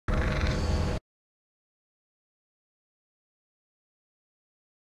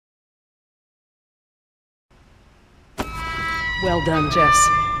Well done, Jess.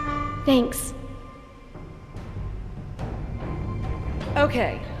 Thanks.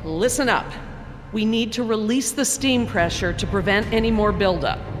 Okay, listen up. We need to release the steam pressure to prevent any more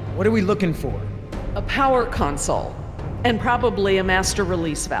buildup. What are we looking for? A power console, and probably a master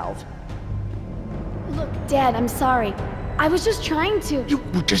release valve. Look, Dad, I'm sorry. I was just trying to... You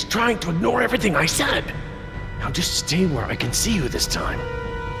were just trying to ignore everything I said. Now just stay where I can see you this time.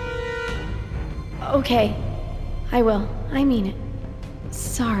 Okay. I will. I mean it.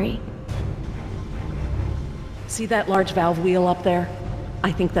 Sorry. See that large valve wheel up there?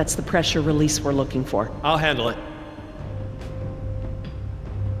 I think that's the pressure release we're looking for. I'll handle it.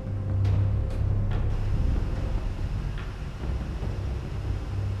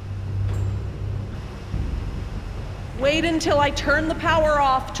 Wait until I turn the power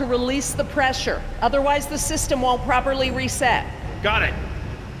off to release the pressure. Otherwise, the system won't properly reset. Got it.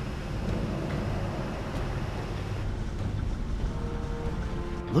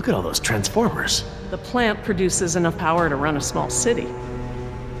 Look at all those transformers. The plant produces enough power to run a small city.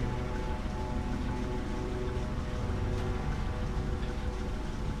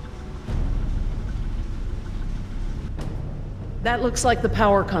 That looks like the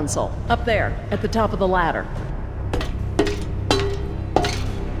power console, up there, at the top of the ladder.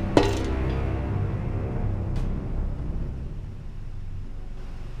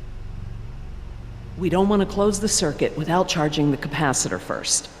 We don't want to close the circuit without charging the capacitor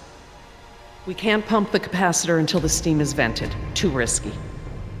first. We can't pump the capacitor until the steam is vented. Too risky.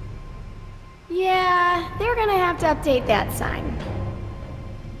 Yeah, they're gonna have to update that sign.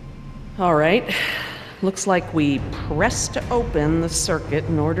 All right. Looks like we pressed to open the circuit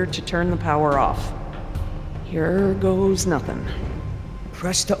in order to turn the power off. Here goes nothing.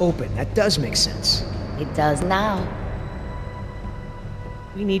 Press to open. That does make sense. It does now.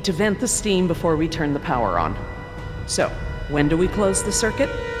 We need to vent the steam before we turn the power on. So, when do we close the circuit?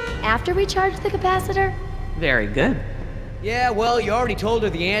 After we charge the capacitor? Very good. Yeah, well, you already told her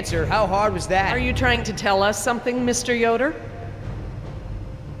the answer. How hard was that? Are you trying to tell us something, Mr. Yoder?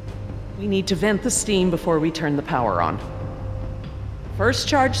 We need to vent the steam before we turn the power on. First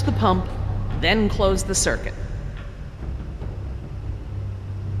charge the pump, then close the circuit.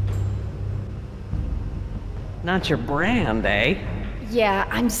 Not your brand, eh? Yeah,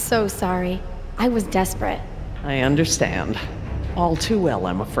 I'm so sorry. I was desperate. I understand. All too well,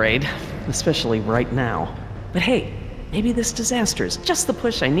 I'm afraid. Especially right now. But hey, maybe this disaster is just the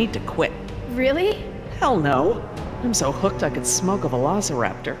push I need to quit. Really? Hell no. I'm so hooked I could smoke a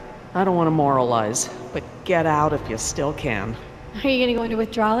velociraptor. I don't want to moralize, but get out if you still can. Are you gonna go into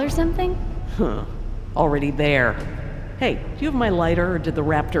withdrawal or something? Huh. Already there. Hey, do you have my lighter, or did the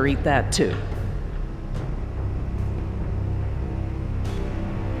raptor eat that too?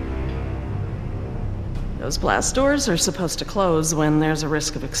 Those blast doors are supposed to close when there's a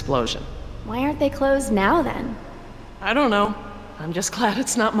risk of explosion. Why aren't they closed now then? I don't know. I'm just glad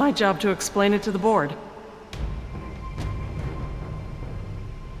it's not my job to explain it to the board.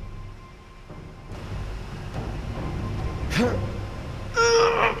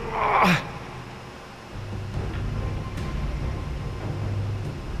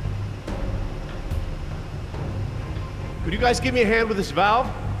 Could you guys give me a hand with this valve?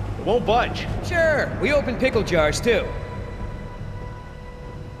 It won't budge. Sure, we open pickle jars too.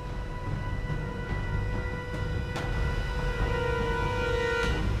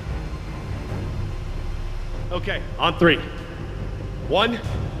 Okay, on three. 1,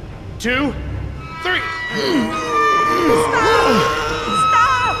 2, 3.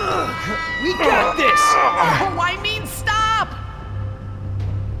 We got this! Oh, I mean stop!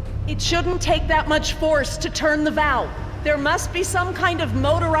 It shouldn't take that much force to turn the valve. There must be some kind of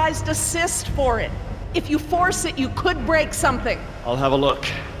motorized assist for it. If you force it, you could break something. I'll have a look.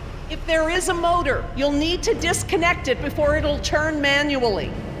 If there is a motor, you'll need to disconnect it before it'll turn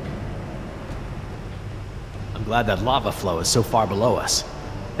manually. I'm glad that lava flow is so far below us.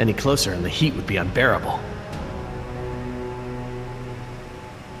 Any closer and the heat would be unbearable.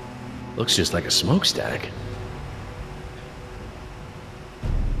 Looks just like a smokestack.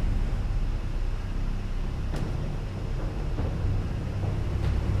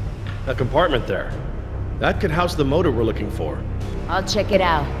 That compartment there. That could house the motor we're looking for. I'll check it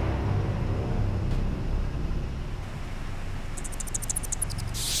out.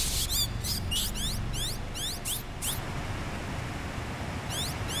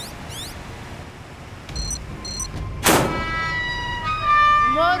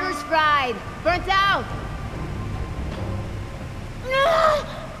 Motor's fried. Burnt out. No!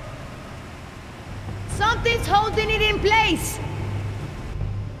 Something's holding it in place.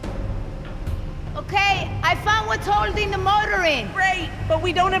 Oh, Okay, I found what's holding the motor in. Great, but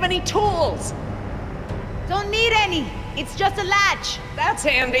we don't have any tools. Don't need any. It's just a latch. That's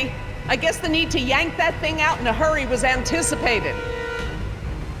handy. I guess the need to yank that thing out in a hurry was anticipated.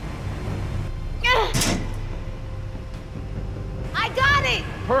 I got it!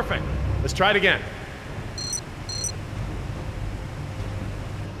 Perfect. Let's try it again.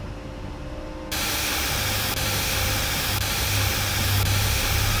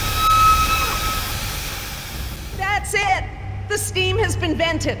 That's it! The steam has been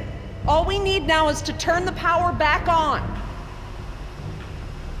vented. All we need now is to turn the power back on.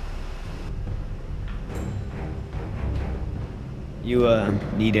 You,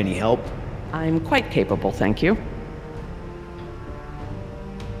 need any help? I'm quite capable, thank you.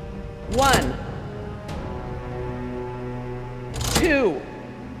 1, 2,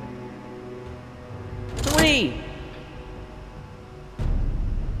 3,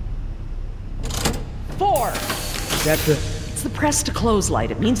 4. Is that the... It's the press to close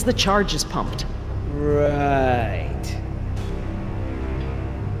light. It means the charge is pumped. Right.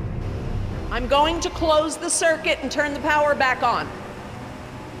 I'm going to close the circuit and turn the power back on.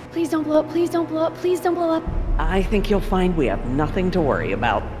 Please don't blow up, please don't blow up, please don't blow up. I think you'll find we have nothing to worry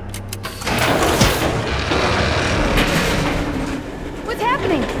about. What's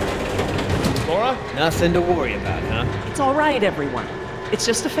happening? Laura? Nothing to worry about, huh? It's all right, everyone. It's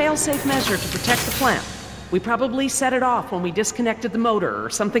just a fail-safe measure to protect the plant. We probably set it off when we disconnected the motor or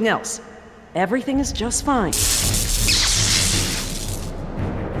something else. Everything is just fine.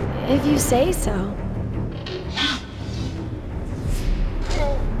 If you say so.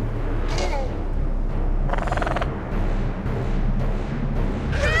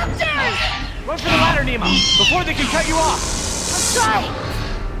 Run for the ladder, Nemo, before they can cut you off! Let's try!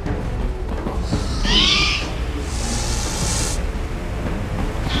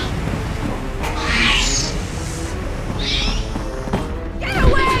 Get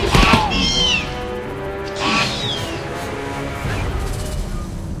away!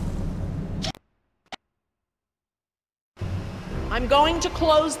 I'm going to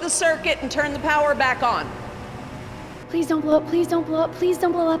close the circuit and turn the power back on. Please don't blow up, please don't blow up, please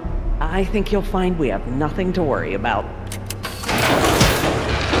don't blow up. I think you'll find we have nothing to worry about.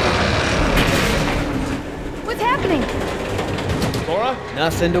 What's happening? Laura?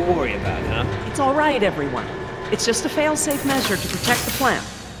 Nothing to worry about, huh? It's all right, everyone. It's just a fail-safe measure to protect the plant.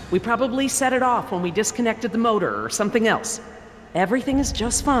 We probably set it off when we disconnected the motor or something else. Everything is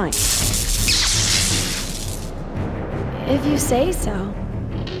just fine. If you say so.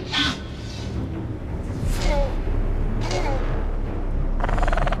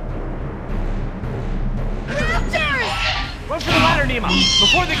 Run for the ladder, Nemo,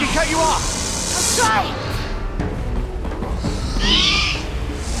 before they can cut you off! Let's try!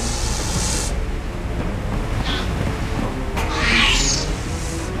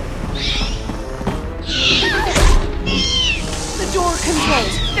 The door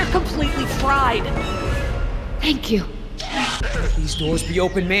controls, they're completely fried. Thank you. These doors be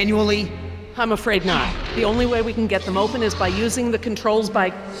open manually? I'm afraid not. The only way we can get them open is by using the controls by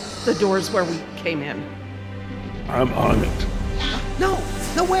the doors where we came in. I'm on it. No,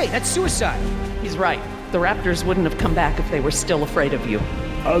 no way, that's suicide. He's right. The Raptors wouldn't have come back if they were still afraid of you.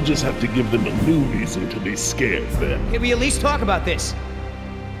 I'll just have to give them a new reason to be scared then. Can we at least talk about this?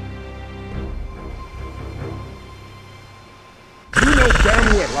 You know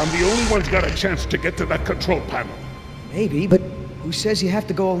damn well I'm the only one's got a chance to get to that control panel. Maybe, but who says you have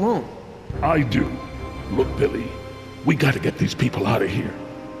to go alone? I do. Look, Billy, we gotta get these people out of here.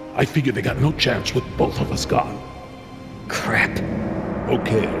 I figure they got no chance with both of us gone. Crap.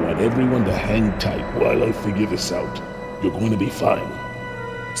 Okay, I want everyone to hang tight while I figure this out. You're going to be fine.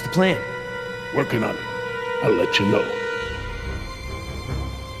 What's the plan? Working on it. I'll let you know.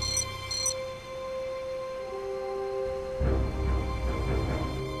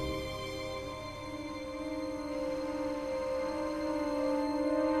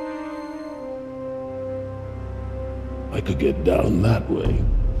 I could get down that way.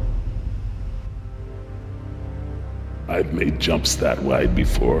 I've made jumps that wide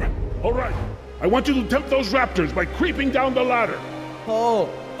before. All right, I want you to tempt those raptors by creeping down the ladder. Oh,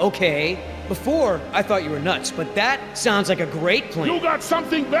 okay. Before, I thought you were nuts, but that sounds like a great plan. You got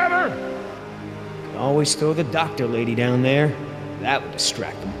something better? Could always throw the doctor lady down there. That would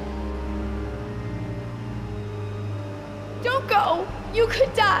distract them. Don't go! You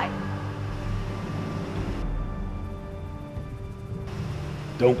could die!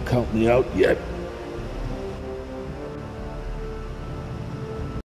 Don't count me out yet.